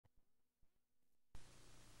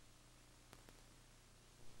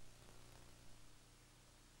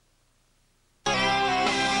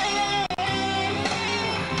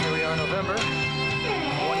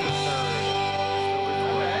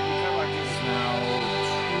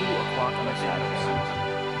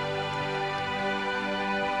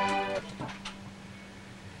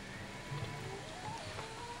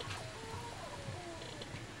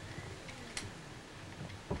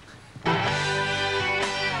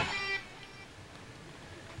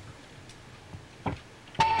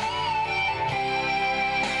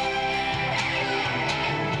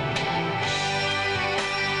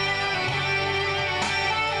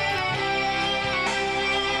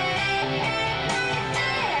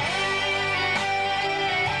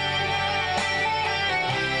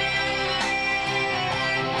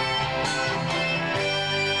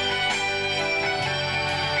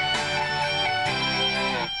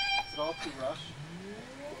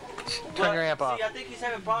Turn your amp off. See, I think he's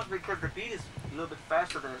having problems because the beat is a little bit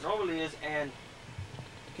faster than it normally is, and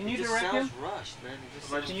can you it just direct him? sounds rushed, man. It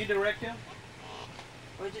just But can you direct him?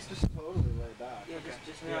 Well, just totally laid back. Yeah, okay.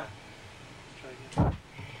 just yeah. Try again.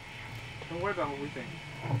 Don't worry about what we think.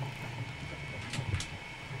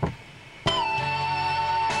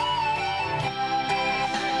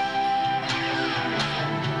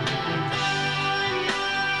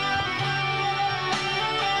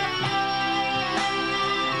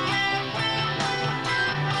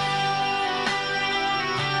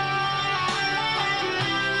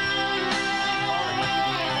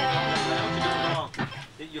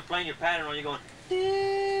 You're playing your pattern wrong. You're going.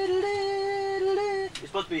 You're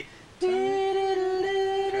supposed to be.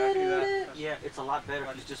 Yeah, it's a lot better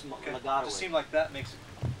if you just legato. It just seemed like that makes it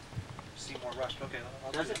seem more rushed. Okay,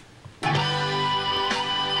 I'll does do it?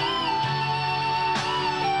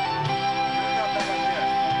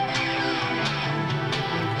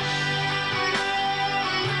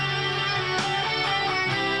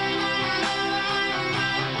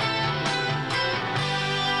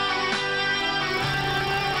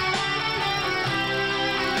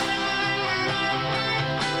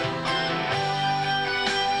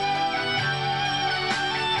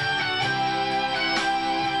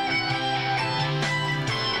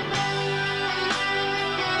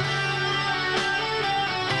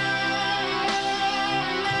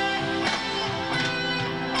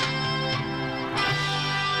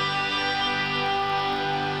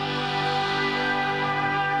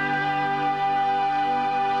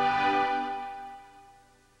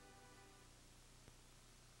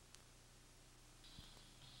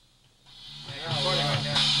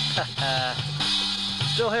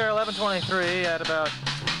 Still here, 11:23 at about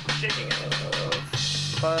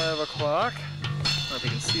 5 o'clock. I don't know if you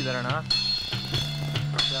can see that or not.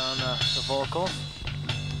 Down the vocals.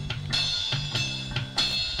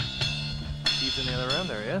 Steve's in the other room.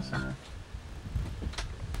 There he is.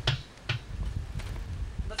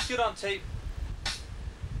 Let's get on tape,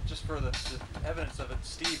 just for the evidence of it.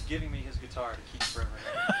 Steve giving me his guitar to keep forever.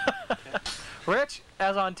 Okay. Rich,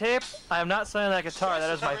 as on tape, I am not selling that guitar.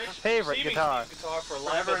 That is my favorite guitar. Guitar for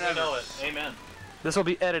life as we know it. Amen. This will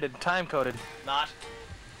be edited, time-coded. Not.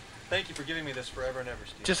 Thank you for giving me this forever and ever,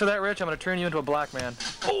 Steve. Just for that, Rich, I'm going to turn you into a black man.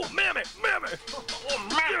 Oh, mammy, mammy! Oh,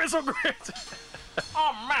 mammy, so great!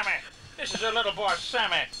 Oh, mammy! This is your little boy,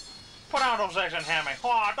 Sammy. Put on those eggs and hammy.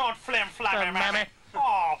 Oh, don't flim-flam me, mammy.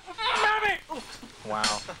 Oh, mammy!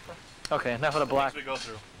 Wow. Okay, enough of the black. We go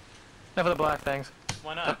through. Enough of the black things.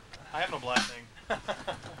 Why not? I have no black thing.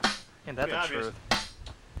 Ain't that the obvious. truth?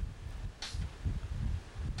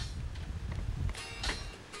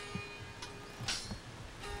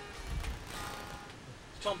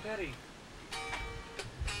 It's Tom Petty.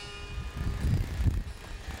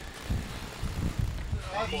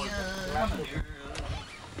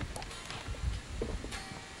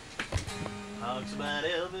 Talks about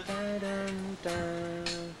Elvis.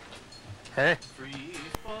 Hey. Free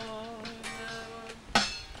falling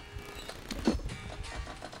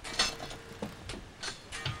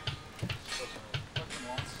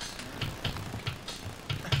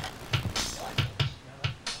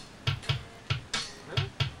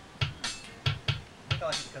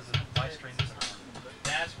Because my string isn't on.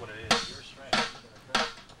 That's what it is. Your string.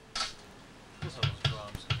 Listen to those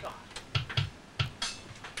drums. God.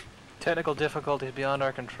 Technical difficulties beyond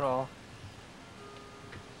our control.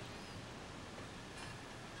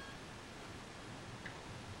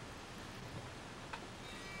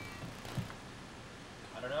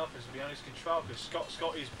 I don't know if it's beyond his control because Scott's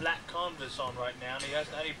got his black Converse on right now and he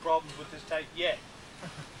hasn't had any problems with this tape yet.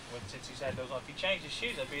 Well, since he's had those on. If he changed his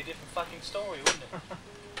shoes, that'd be a different fucking story, wouldn't it?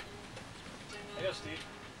 Hey, yo, Steve.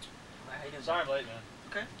 Sorry I'm late, man.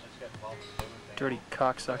 Okay. I just got involved with everything. Dirty I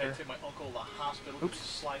cocksucker. had to take my uncle to the hospital. Oops. He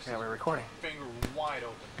sliced Yeah, his we're recording. finger wide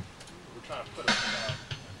open. We're trying to put a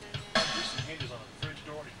recent hinges on a fridge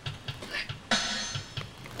door.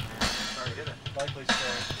 Sorry to hear that. Likely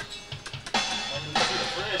story.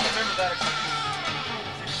 Remember that excuse.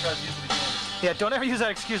 Yeah, don't ever use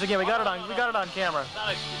that excuse again. We got it on. We got it on camera. Not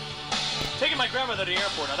an excuse. Taking my grandmother to the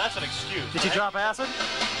airport. Now that's an excuse. Did you right? drop acid?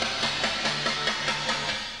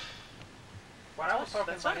 What I was talking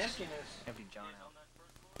That's about nice. emptiness. Empty John out.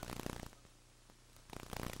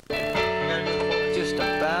 Just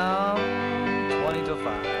about 20 till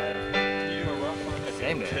 5. You were rough on it.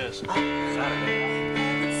 Same day. Kiss. Saturday.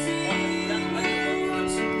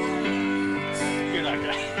 You're not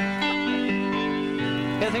gonna.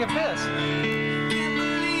 Hey, think of this.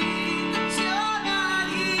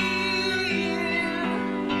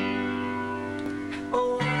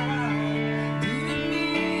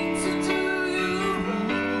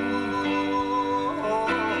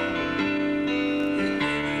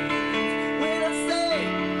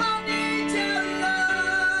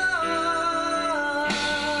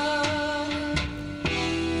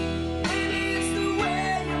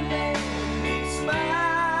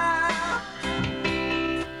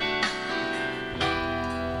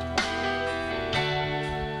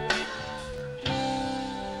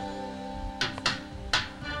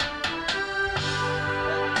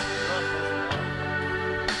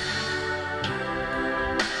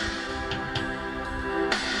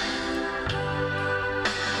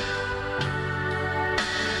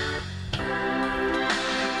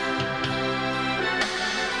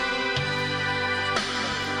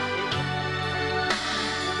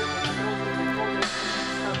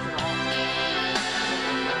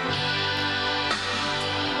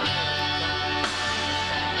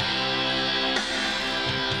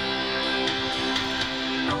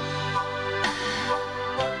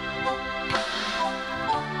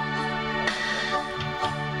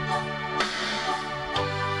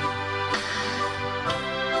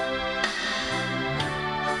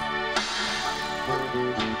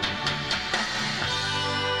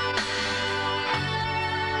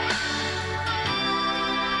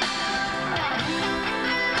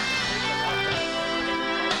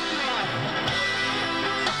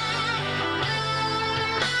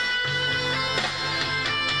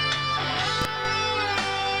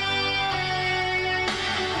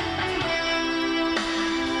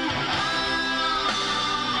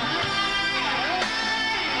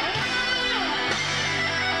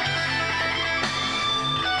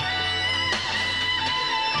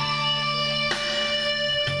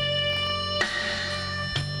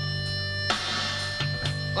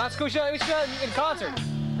 let's go show. We should go in concert.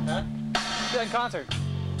 Huh? Yeah, in concert.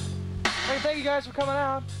 Hey, thank you guys for coming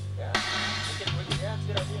out. Yeah. Yeah, it's a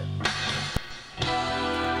good idea.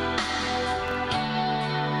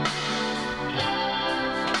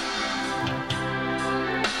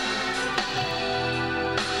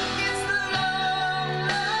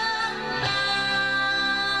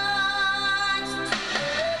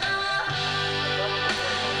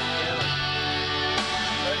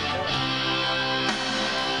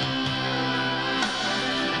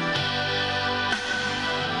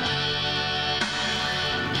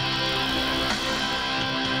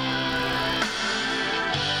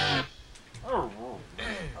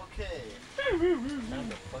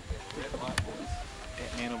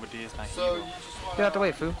 So you just want Get out the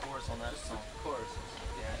way, foo. chorus on that song. Chorus.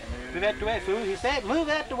 Yeah, Move out the way, fool. He said, move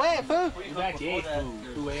out the way, fool. Move out the way,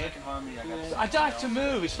 fool. Second harmony, I got I'd like to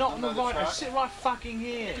move. It's not on the Another right. I track? sit right fucking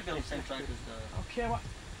here. You could build the same track as the. Okay, what?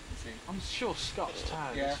 Let's see. I'm sure Scott's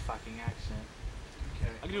tired Yeah. of this fucking accent.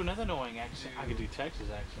 Okay. I could do another annoying accent. I could do Texas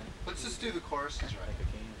accent. Let's just do the choruses I think right.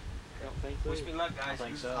 I can. Wish me luck, I guys.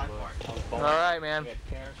 think This so. is the hard But part. I was born. All right, I man. got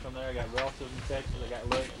parents from there. I got relatives in Texas. I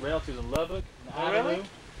got relatives in Lubbock, and Oh, really? Idaho.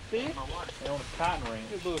 See? They own a cotton ranch.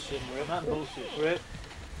 You're bullshitting, Rip. Not bullshit. Rip.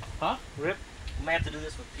 Huh? Rip. We may have to do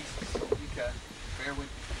this with pieces. Okay. Bear with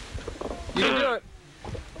me. You can do it.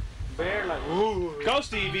 Bear like, ooh. Go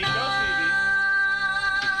Stevie, go Stevie.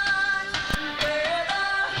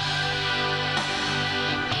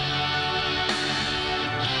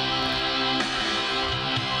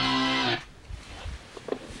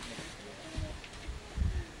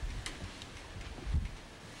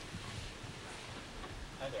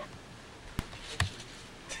 Hi there.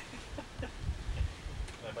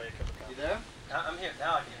 Can I buy you a cup of coffee? You there? I'm here.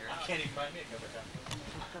 Now I can hear I can't even buy me a cup of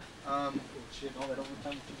coffee. Shit, all that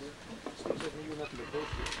overtime to do.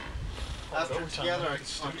 Oh, After overtime, together, like I the can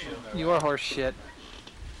studio. You are horse shit.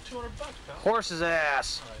 $200, pal. Horse's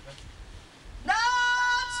ass. All right, then. Now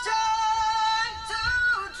it's time to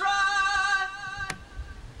try.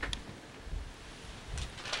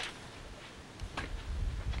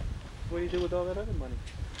 What do you do with all that other money?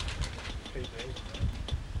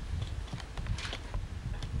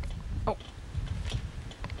 Oh.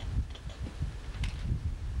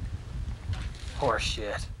 Horse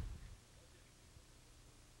shit.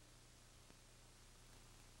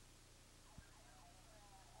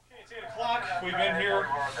 Okay, it's 8 o'clock. We've been here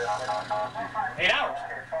 8 hours.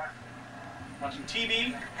 Watching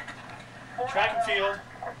TV, track and field,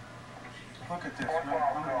 Look at this,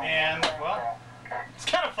 and, well, it's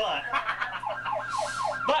kind of fun.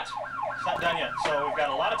 But it's not done yet, so we've got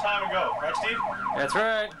a lot of time to go. Right, Steve? That's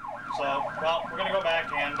right. So, well, we're going to go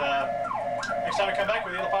back, and next time we come back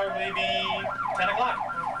with you, it'll probably be 10 o'clock.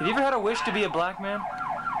 Have you ever had a wish to be a black man?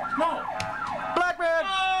 No. Black man!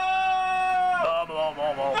 I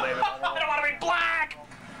don't want to be black!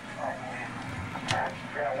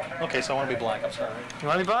 Okay, so I want to be black. I'm sorry. You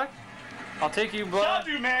want to be black? I'll take you black.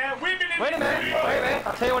 Told you, man. We've been in Wait a minute. Wait a minute.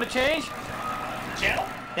 I'll tell you what to change. Channel?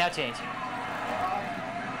 Yeah, change.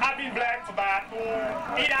 I've been black for about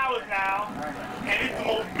 8 hours now, and it's the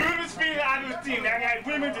most beautiful feeling I've ever seen. I got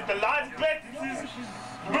women with the largest breasts,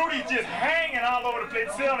 booty just hanging all over the place.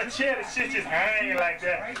 Sit on a chair, the shit just hanging like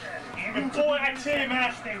that. And boy, I tell you,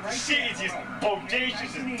 man, shit is just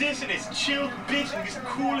bodacious, it's this and it's chill, bitch, and it's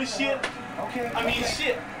cool as shit. I mean,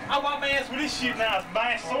 shit. I wipe my ass with this shit now. It's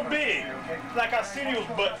mine so big. It's like our Arsenio's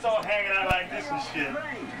butts all hanging out like this and shit.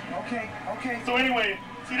 Okay. So anyway,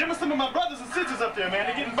 see, them are some of my brothers and sisters up there, man.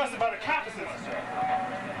 They're getting busted by the cops. The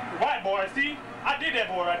white boy, see? I did that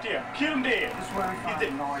boy right there. Killed him dead. He's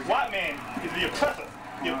the white man is the oppressor.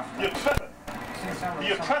 The oppressor.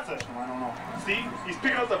 The oppressor. See? He's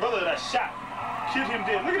picking up the brother that I shot. Killed him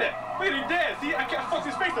dead. Look at that. Look at him dead. See? I can't fuck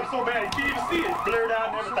his face up so bad. You can't even see it. It's blurred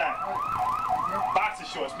out and everything. Boxer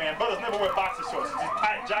shorts, man. Brothers never wear boxer shorts. It's these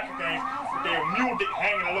tight jacket things with their mule dick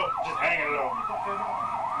hanging low. Just hanging low.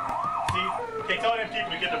 See? You can't tell them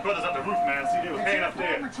people to get the brothers up the roof, man. See? They was hanging up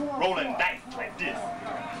there rolling dice like this.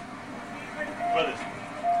 Brothers,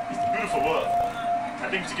 it's a beautiful world. I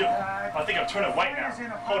think I'm turning white now.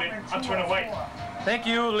 Hold it. I'm turning white. Thank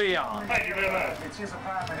you, Leon. Thank you very much. It's his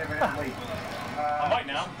apartment, evidently. I'm white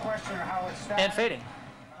now. Question how it started. And fading.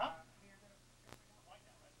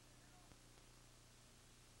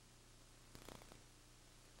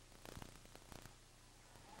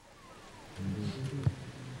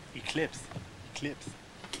 Eclipse. Don't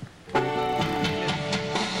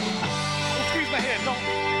squeeze my head.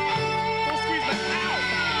 Don't squeeze my ow!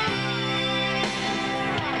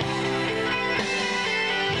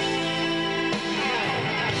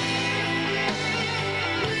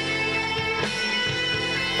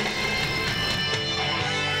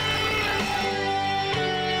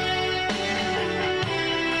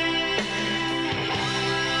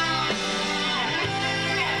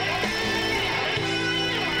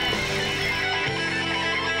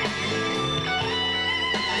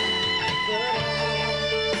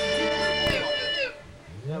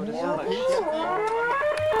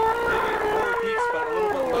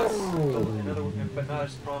 but not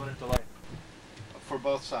as prominent delay. For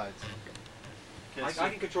both sides. Okay, I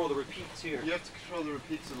can control the repeats here. you have to control the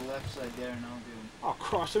repeats of the left side there, and I'll do them. Oh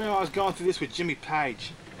Christ! I remember I was going through this with Jimmy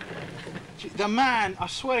Page. The man, I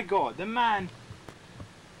swear to God, the man.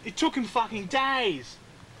 It took him fucking days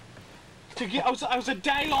to get. I was a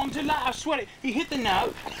day long delay. I swear. He hit the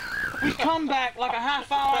note. We'd come back like a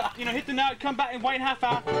half hour. You know, hit the note, come back and wait a half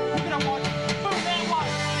hour. Look at watch. Boom, there it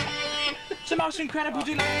was. It's the most incredible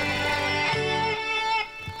delay.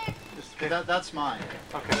 Okay, that's mine.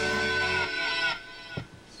 Okay.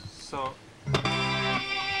 So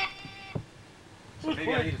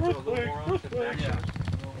maybe I need to throw a little more on to the back shot.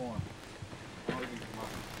 No more.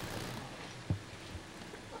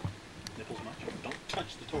 Nipples much. Don't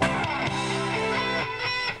touch the toy.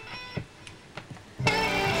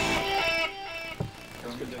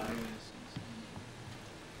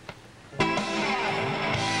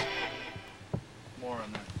 More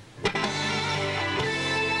on that.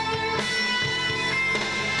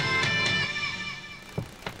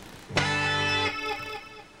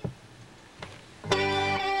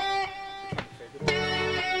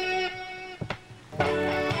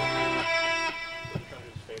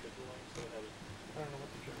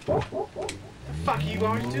 Fuck you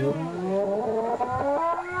guys doing?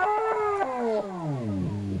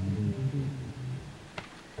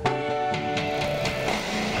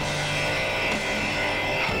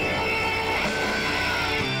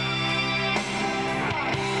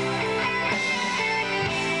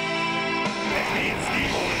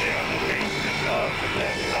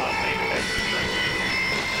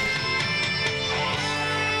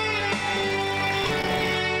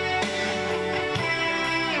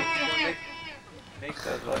 Make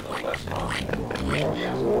that like less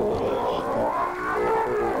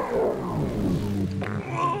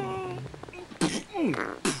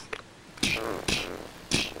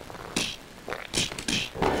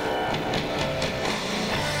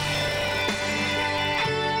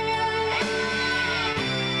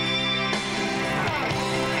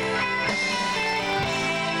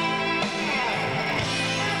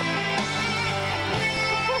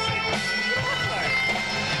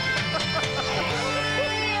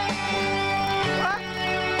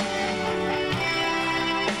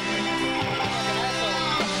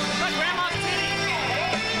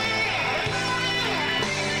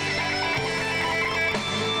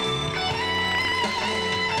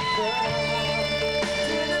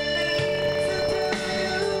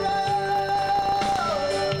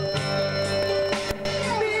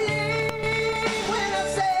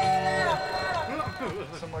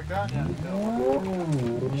Something like that? Yeah.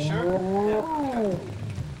 You sure? Yeah.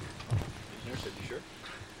 Engineer said you sure?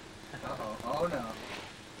 Uh-oh. Oh, no.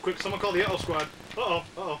 Quick, someone call the uh-oh squad. Uh-oh,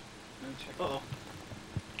 uh-oh, uh-oh.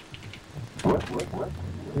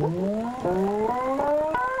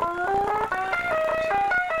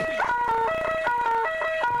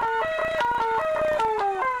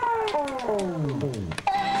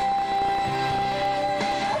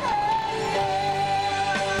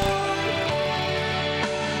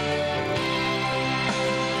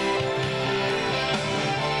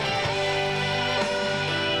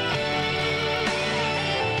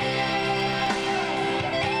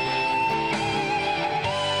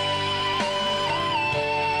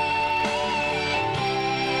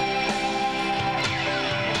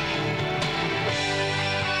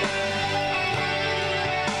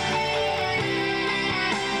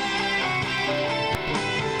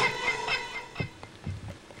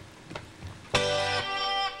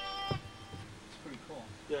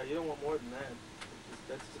 Yeah, you don't want more than that.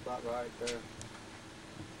 That's about right there.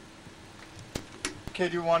 Okay,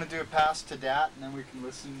 do you want to do a pass to Dat, and then we can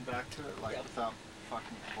listen back to it, like, without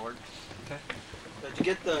fucking bored? okay. Did you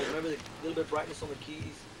get the, remember the little bit of brightness on the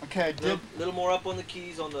keys? Okay, did... Little more up on the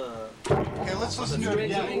keys on the... Okay, let's listen to it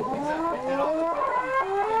again. strings, I mean. Exactly. Hit all the...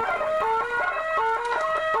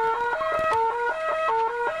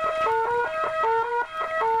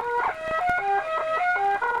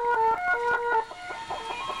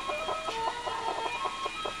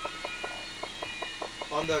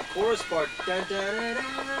 On the chorus part, da, da, da,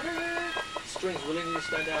 da, da, strings really need to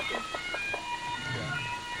stand out there.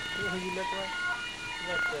 You know who you look like?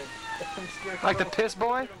 Like the piss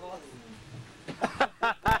boy?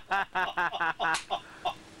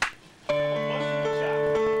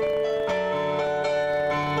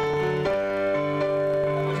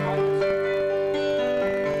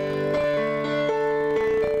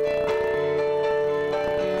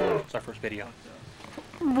 It's our first video.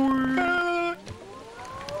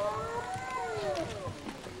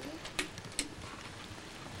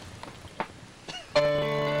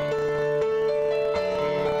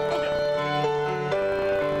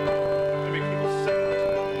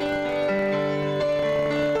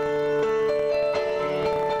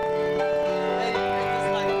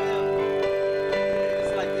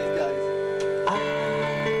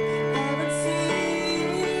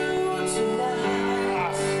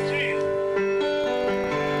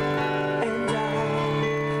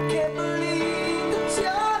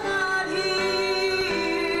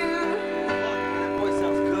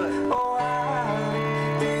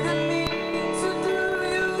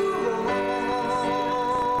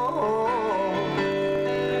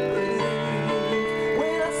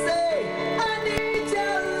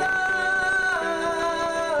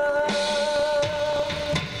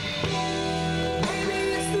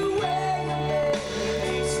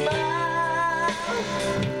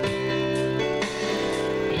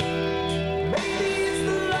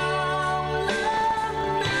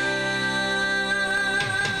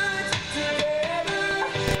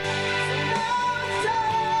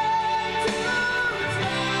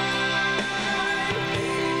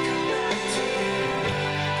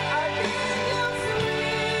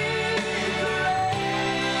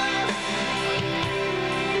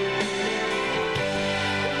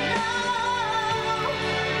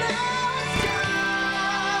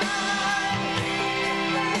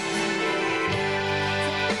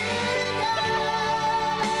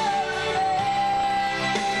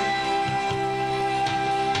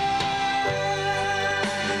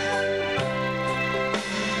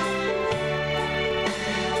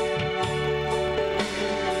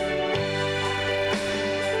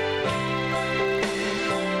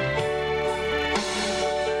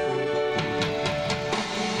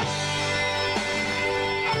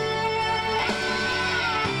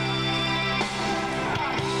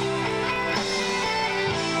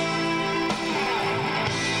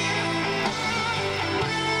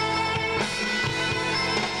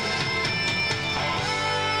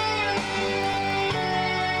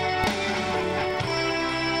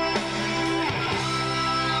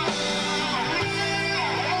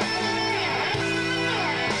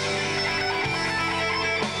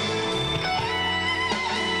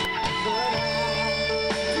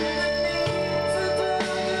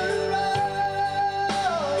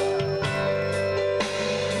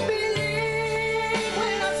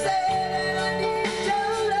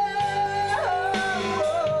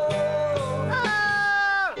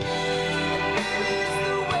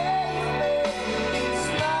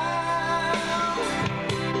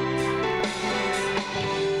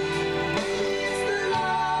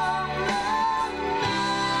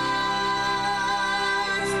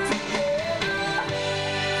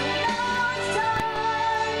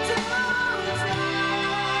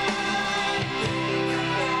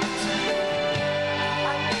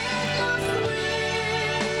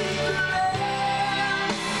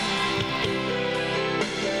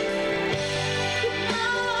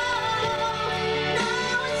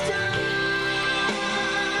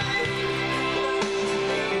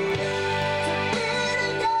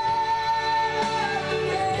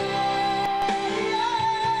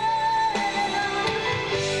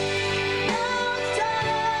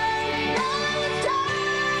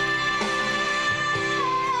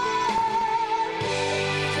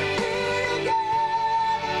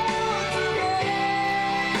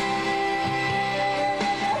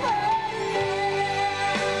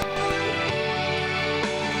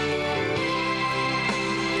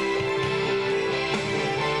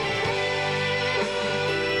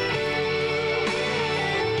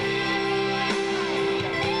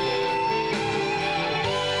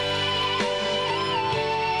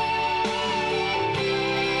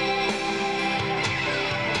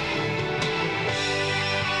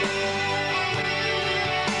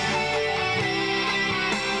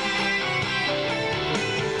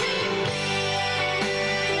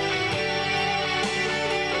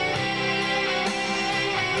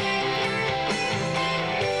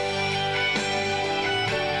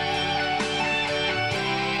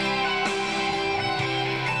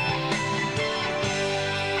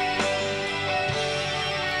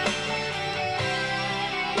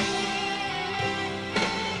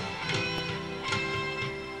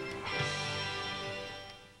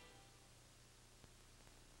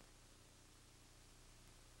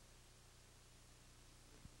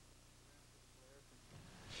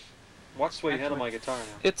 Watch the way you handle my guitar now.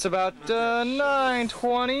 It's about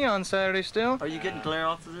 9:20 on Saturday still. Are you getting glare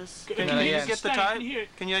off of this? Can you Yes. get the time?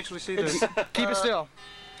 Can you actually see this? Keep it still.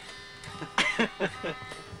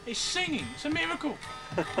 He's singing. It's a miracle.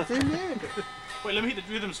 It's a miracle. Wait, let me hit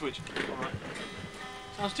the rhythm switch. All right.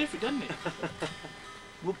 Sounds different, doesn't it?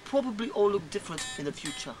 We'll probably all look different in the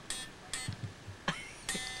future.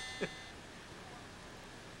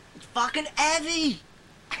 It's fucking heavy!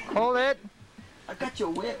 Hold it. I got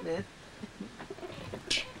your whip, man.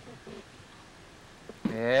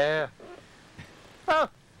 Yeah. Oh.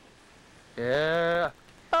 Yeah.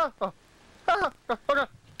 Oh. Oh. Oh. Okay.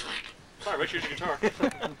 Sorry, Rich, here's your guitar.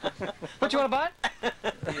 What, you want to buy it?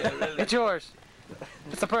 Yeah, really. It's yours.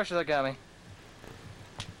 It's the pressure that got me.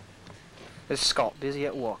 Is Scott busy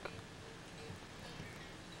at work?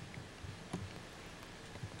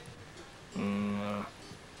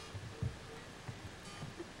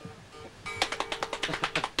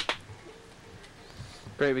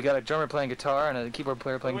 Great, we got a drummer playing guitar and a keyboard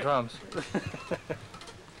player playing drums.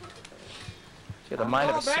 She had the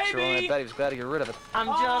mind of a 6-year-old, and I bet he was glad to get rid of it. I'm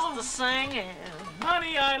just a singing.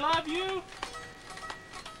 Honey, I love you.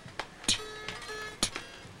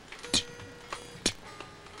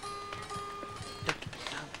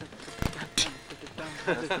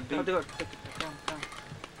 That's the beat. I'll do it.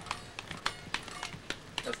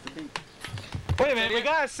 That's the beat. Wait a minute, we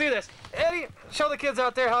gotta see this. Eddie, show the kids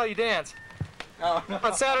out there how you dance. Oh, no.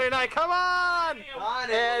 On Saturday night, come on!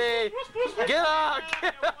 Eddie, get up!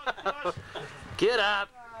 Get up!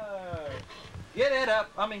 Get it up.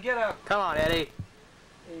 I mean, get up. Come on, Eddie.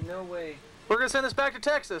 Hey, no way. We're gonna send this back to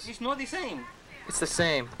Texas. It's not the same. It's the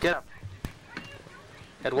same. Get up.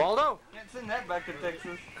 Eduardo? Can't send that back to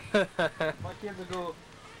Texas. What My kids will go,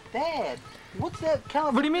 Dad, what's that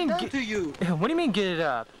California do you mean? done to you? What do you mean, get it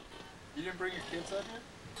up? You didn't bring your kids out here?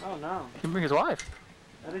 Oh no, You can bring his wife.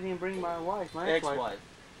 I didn't even bring my wife, my Ex-wife.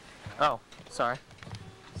 Oh, sorry.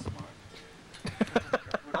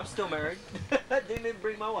 I'm still married. I didn't even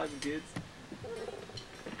bring my wife and kids.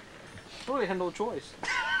 I really had no choice.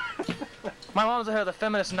 My mom's the head of the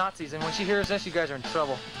feminist Nazis, and when she hears this, you guys are in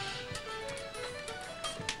trouble.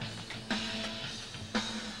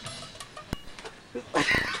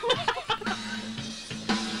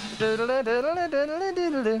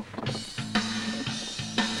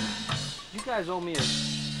 You guys owe me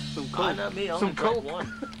some coke. Not me. I Some only drank coke. one.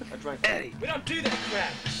 I drank Eddie, We don't do that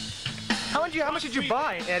crap. how much did you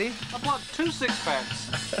buy, Eddie? I bought 2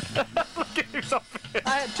 6-packs. Look at yourself. I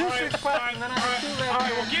had 2 6-packs and then I had 2 left.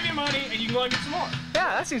 Alright, we'll give you money and you can go and get some more. Yeah,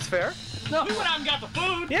 that seems fair. We went out and got the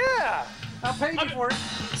food. Yeah. I'll pay you for it.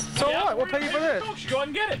 So Yeah, what? We'll pay you for this. You go ahead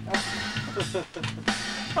and get it.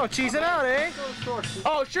 Oh, cheesing out, eh?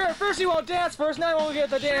 Oh, sure. First you won't dance first, now we'll get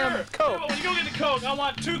the damn Yeah, Coke. but when you go get the Coke, I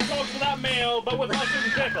want 2 Cokes without mayo, but with mustard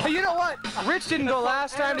and pickle. Hey, you know what? Rich didn't go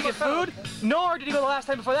last time to get food, nor did he go the last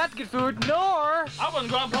time before that to get food, nor... I wasn't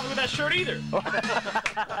going out public with that shirt either.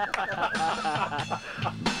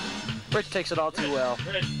 Rich takes it all too well.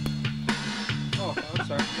 Rich, Oh, I'm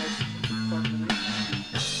sorry.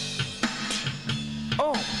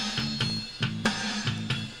 Oh!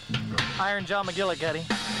 Iron John McGillicuddy.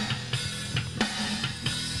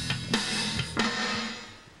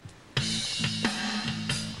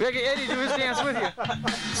 We gotta get Eddie to do his dance with you.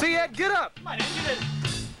 See, Ed, get up! come on, Ed, get it.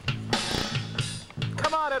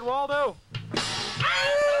 Come on, Ed Waldo!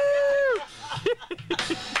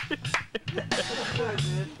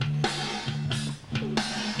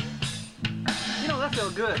 You know, that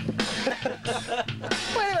felt good.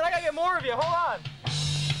 Wait a minute, I gotta get more of you. Hold on.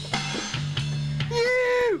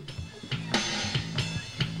 You!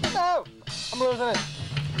 No! I'm losing it.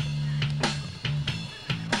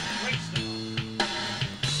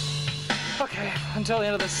 Okay, until the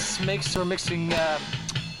end of this mix, we're mixing, God.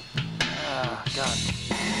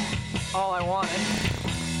 All I wanted.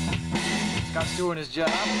 Scott's doing his job.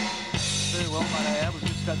 Very well, might I add. We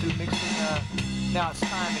just got through mixing, now it's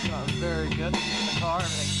time to come out very good. In the car,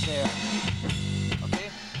 everything's there. Okay?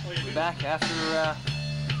 We'll be back after,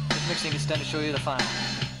 this mixing is done to show you the final.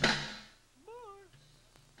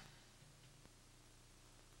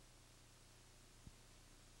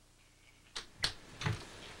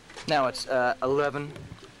 Now it's 11:0.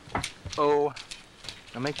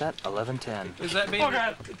 I'll make that 11:10. Is that being?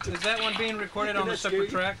 Is that one being recorded on a separate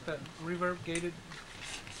track? That reverb gated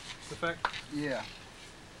effect? Yeah.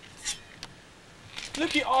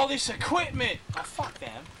 Look at all this equipment. Oh, fuck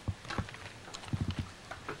them.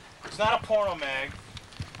 It's not a porno mag.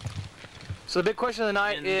 So the big question of the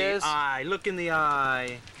night is, eye. Look in the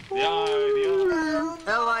eye. The eye.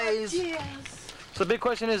 LA's So the big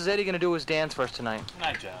question is Eddie going to do his dance for us tonight?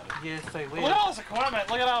 I doubt it. Yes, they Look at all this equipment.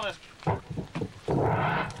 Look at all this.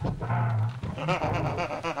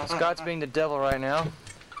 Scott's being the devil right now.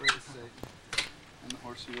 Great Satan. And the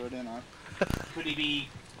horse you rode in on. Could he be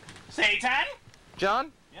Satan?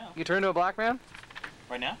 John? Yeah. You turn into a black man?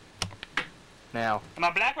 Right now? Now. Am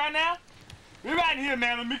I black right now? We're right here,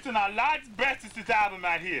 man. We're mixing our largest best of this album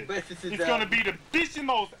right here. It's gonna be the biggest,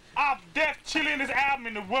 most off-death, chillingest album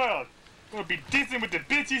in the world. Gonna be dissing with the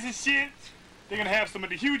bitches and shit. They're gonna have some of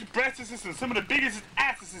the huge breasts and some of the biggest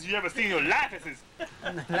asses you ever seen in your life.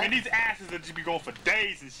 I mean, these asses will just be going for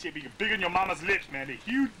days and shit. Be bigger than your mama's lips, man. They're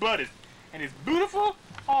huge butties. And it's beautiful.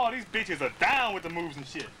 Oh, these bitches are down with the moves and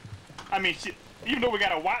shit. I mean, shit. Even though we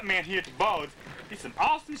got a white man here at the balls, it's some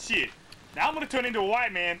awesome shit. Now I'm gonna turn into a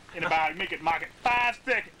white man in about, mark it 5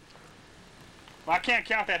 seconds. Well, I can't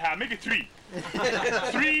count that high. Make it 3.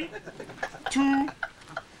 3, 2,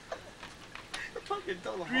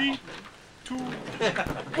 3, 2,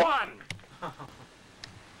 1.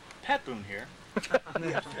 Pat Boone here.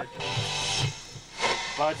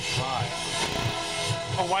 Bud Dry.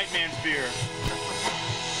 A white man's beer.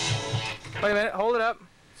 Wait a minute, hold it up.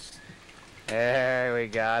 There we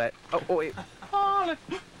got it. Oh, wait. How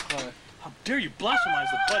dare you blasphemize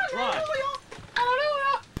the Bud Dry?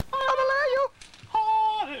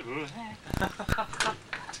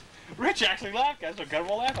 Rich actually laughed, guys. So got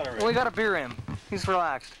him all laugh at already. Well, we got a beer in him. He's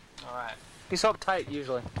relaxed. All right. He's uptight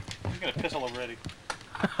usually. He's gonna piss all over Eddie.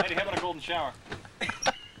 Eddie, how about a golden shower?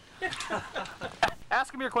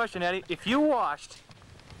 Ask him your question, Eddie. If you washed...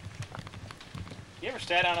 You ever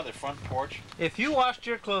sat down on the front porch? If you washed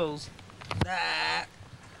your clothes...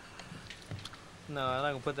 No, I'm not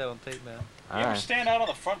going to put that on tape, man. You ever stand out on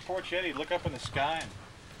the front porch, Eddie, look up in the sky and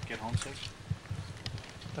get homesick?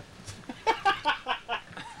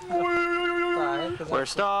 Where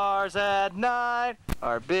stars at night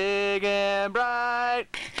are big and bright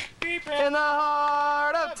in the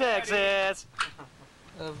heart of Texas.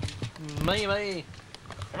 Me.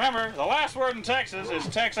 Remember, the last word in Texas is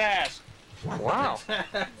Texas. Wow.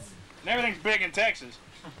 And everything's big in Texas.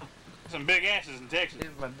 Some big asses in Texas.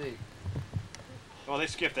 Here's my dick. Well, they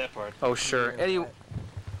skipped that part. Oh, sure. Eddie... Oh,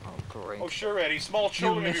 great. Oh, sure, Eddie. Small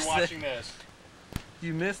children may be missed watching this.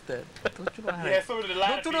 You missed that. Don't you know how Yeah, to... so did a lot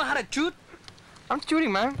Don't of you know how to shoot? I'm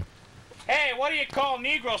shooting, man. Hey, what do you call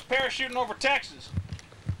Negroes parachuting over Texas?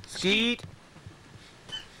 Skeet.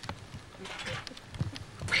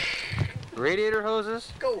 Radiator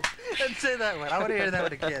hoses. Go. And say that one. I want to hear that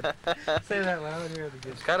one again. Say that one. I want to hear it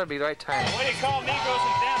again. It's gotta be the right time. What do you call Negroes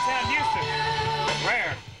in downtown Houston?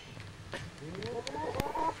 Rare.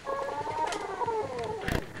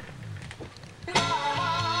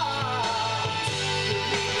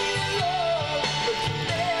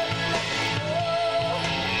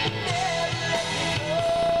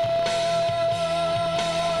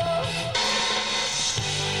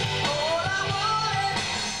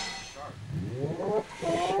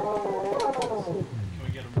 Can we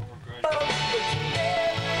get a more gradual?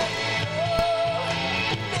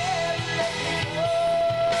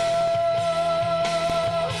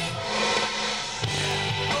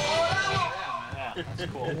 Yeah, that's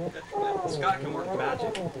cool. Scott can work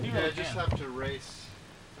magic. You Yeah, really just can. have to race.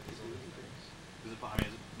 Is it, I mean,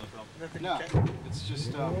 is it no problem? No, it's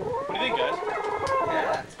just What do you think, guys?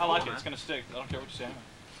 Yeah. I like it. It's gonna stick. I don't care what you say.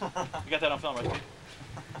 You got that on film, right, Steve?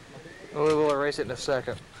 We'll erase it in a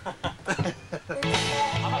second. I'm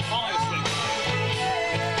not falling asleep.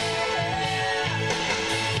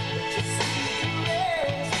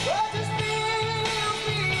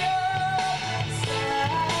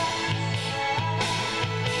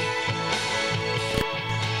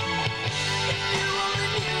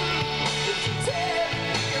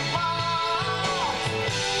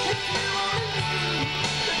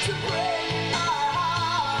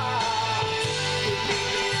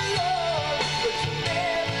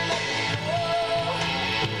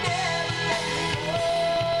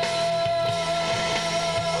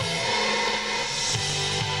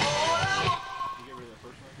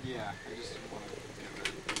 yeah. I just want to get rid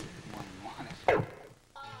of one and want it.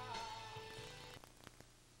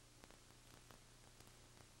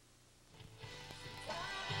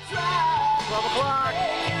 12 o'clock.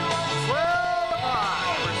 12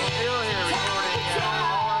 o'clock. We're still here recording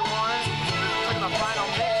All I Want. Look at the final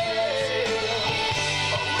mix.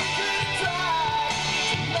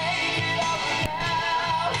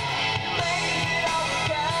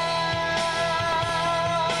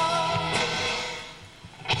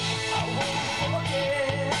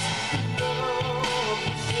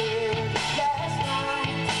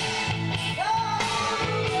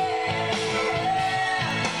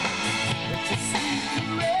 To see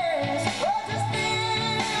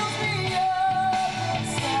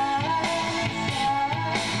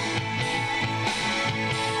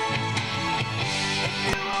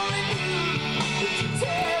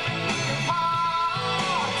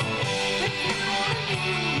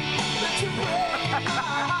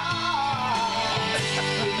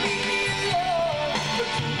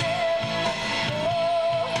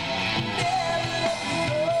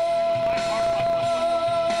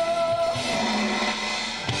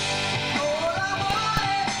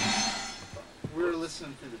We were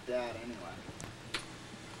listening to the dad anyway.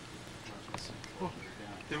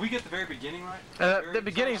 Did we get the very beginning right? The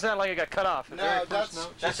beginning sounded like it got cut off. No, that's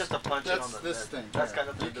just a punch in that's on the this head. thing. That's got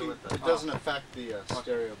nothing to do with the. It doesn't affect the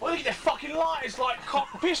stereo. Well, look at that fucking light. It's like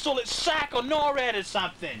cock pistol, it's sack or NORAD or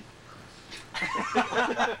something.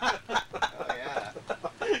 Oh yeah.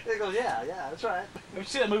 He goes, yeah, that's right. Have you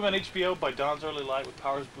seen that movie on HBO by Don's Early Light with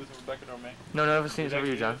Powers Booth and Rebecca Dorme? No, I haven't seen it over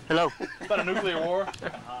you, John. Hello. It's about a nuclear war.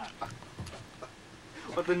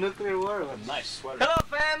 What the nuclear war was. Nice sweater. Hello,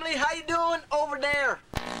 family. How you doing over there?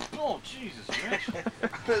 Oh, Jesus, Rich.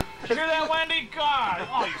 Hear that, Wendy? God.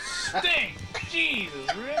 Oh, you stink.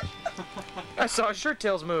 Jesus, Rich. I saw his shirt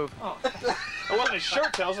tails move. Oh. It wasn't his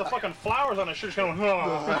shirt tails. The fucking flowers on his shirt going,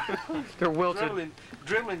 oh. They're wilted.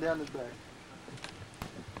 Dribbling down his back.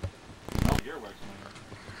 Oh, earwax.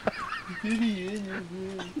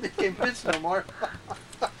 They can't pitch no more.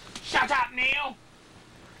 Shut up, Neil.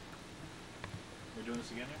 We're doing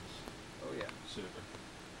this again here? Oh, yeah. Super.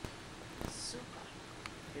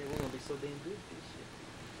 Yeah, we're gonna be so damn good this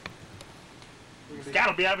shit.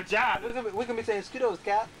 Scout'll be out of a job. We're gonna be saying Skittles,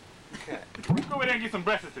 Cat. Okay. Let's go over there and get some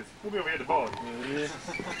breakfasts. We'll be over here at the bar.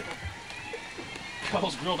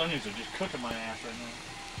 Those grilled onions are just cooking my ass right now.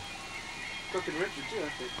 Cooking Richard, too, I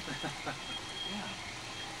think.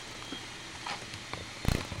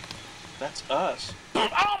 That's us.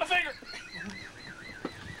 Oh, my finger!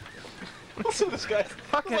 Listen to this guy.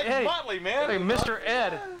 Fucking He's like Eddie. Motley, man. Hey, Mr.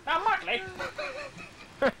 Ed. Now, Motley.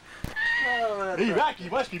 Oh, Hey, Rocky,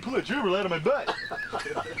 you must be pulling dribble out of my butt.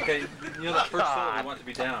 Okay, you know that first floor we want it to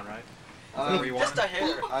be down, right? Where you want just a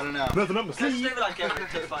hair. I don't know. Nothing up my Let's sleeve. leave it like every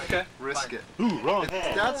fine. Okay. Risk it. Ooh, wrong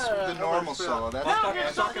head. That's the normal solo. That's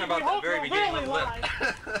I'm talking about the very beginning with lip. let's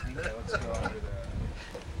go under that.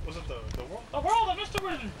 Was it the world? The world of Mr.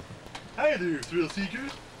 Wizard. Hi there, thrill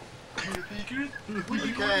seekers. Thrill seekers. What are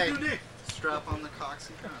you going to do next? Strap on the cocks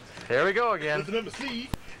and crowns. Here we go again. Nothing up my sleeve.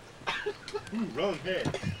 Ooh, wrong head.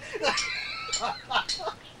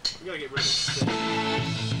 We gotta get rid of this.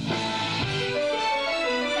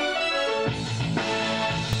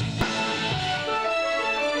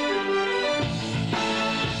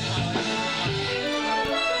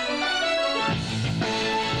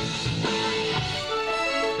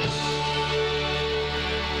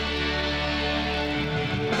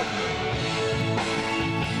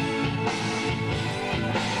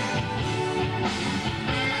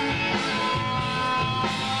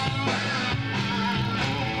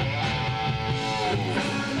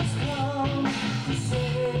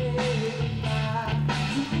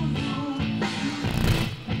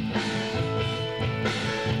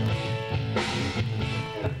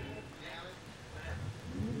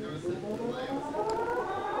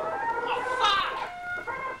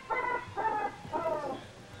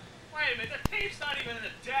 Wait a minute, the tape's not even in the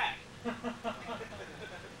deck.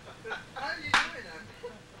 How are you doing that?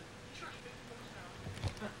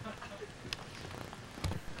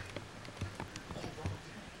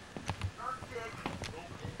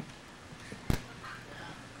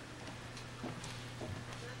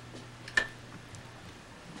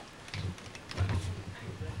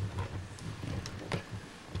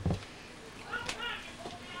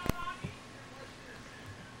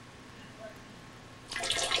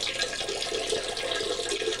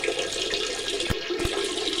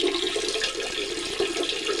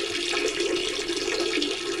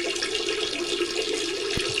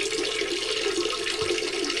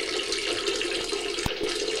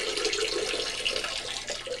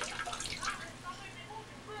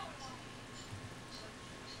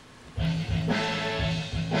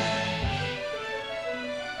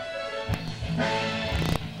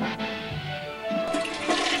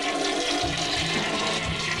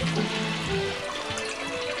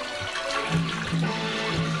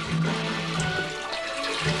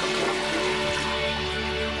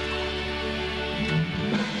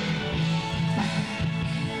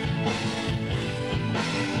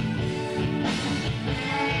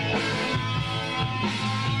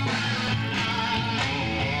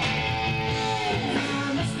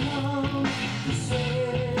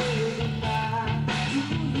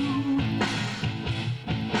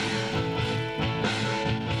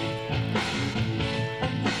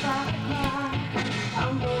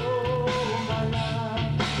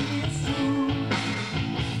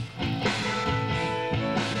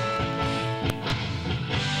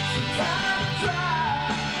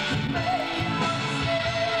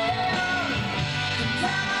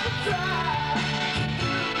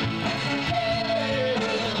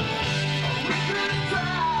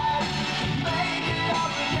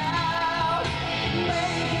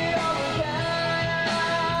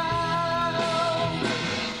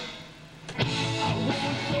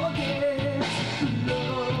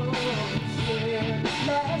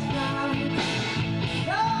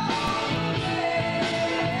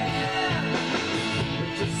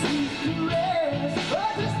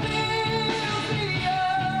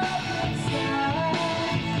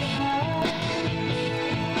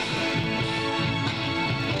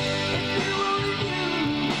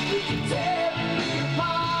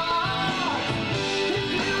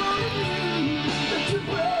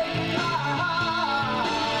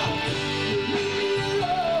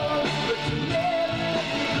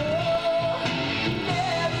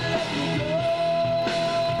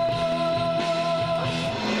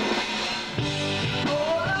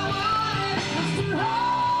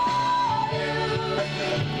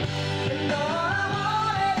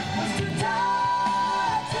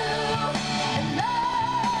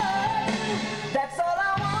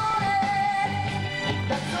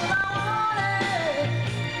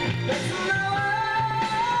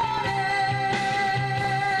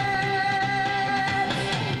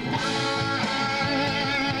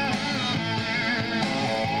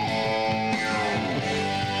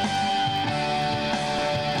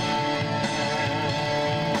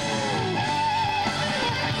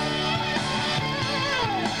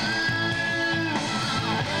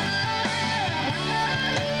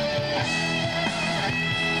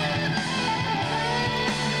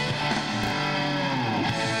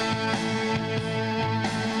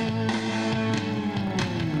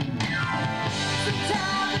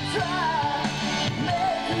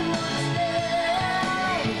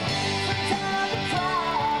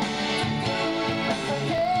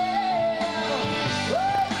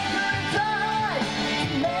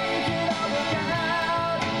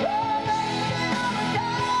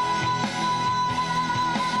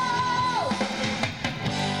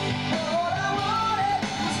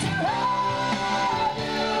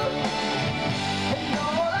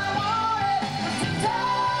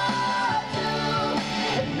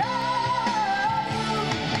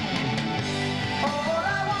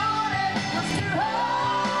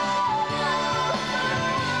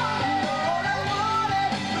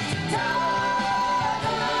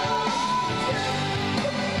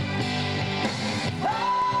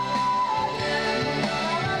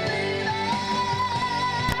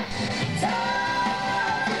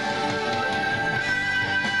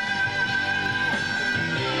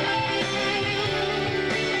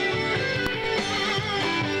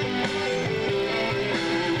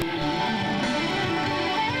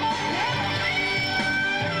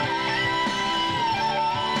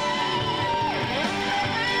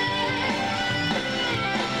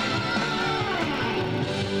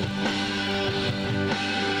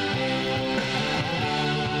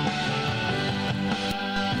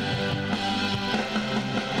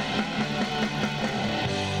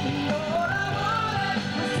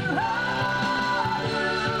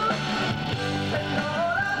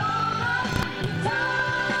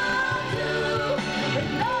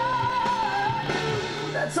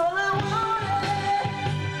 That's all I wanted.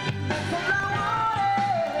 That's all I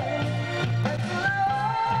wanted. That's all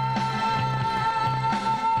I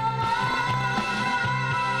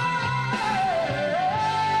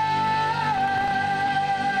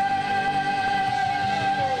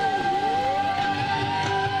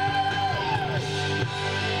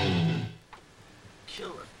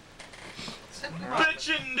Killer.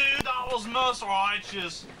 Bitchin', dude, that was most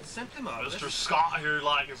righteous. Simply marvelous. Mr. Scott here,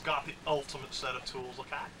 like, has got the ultimate set of tools.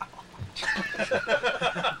 Look at.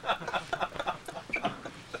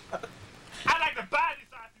 I'd like to buy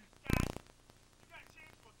this out of you, Scott. You got a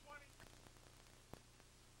chance for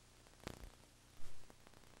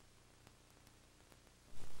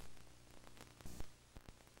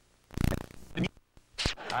 20?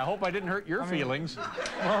 I hope I didn't hurt your feelings.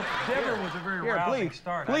 Well, Denver was a very Here, rousing please,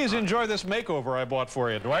 start. please enjoy this makeover I bought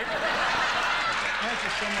for you, Dwight. Thank you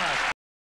so much.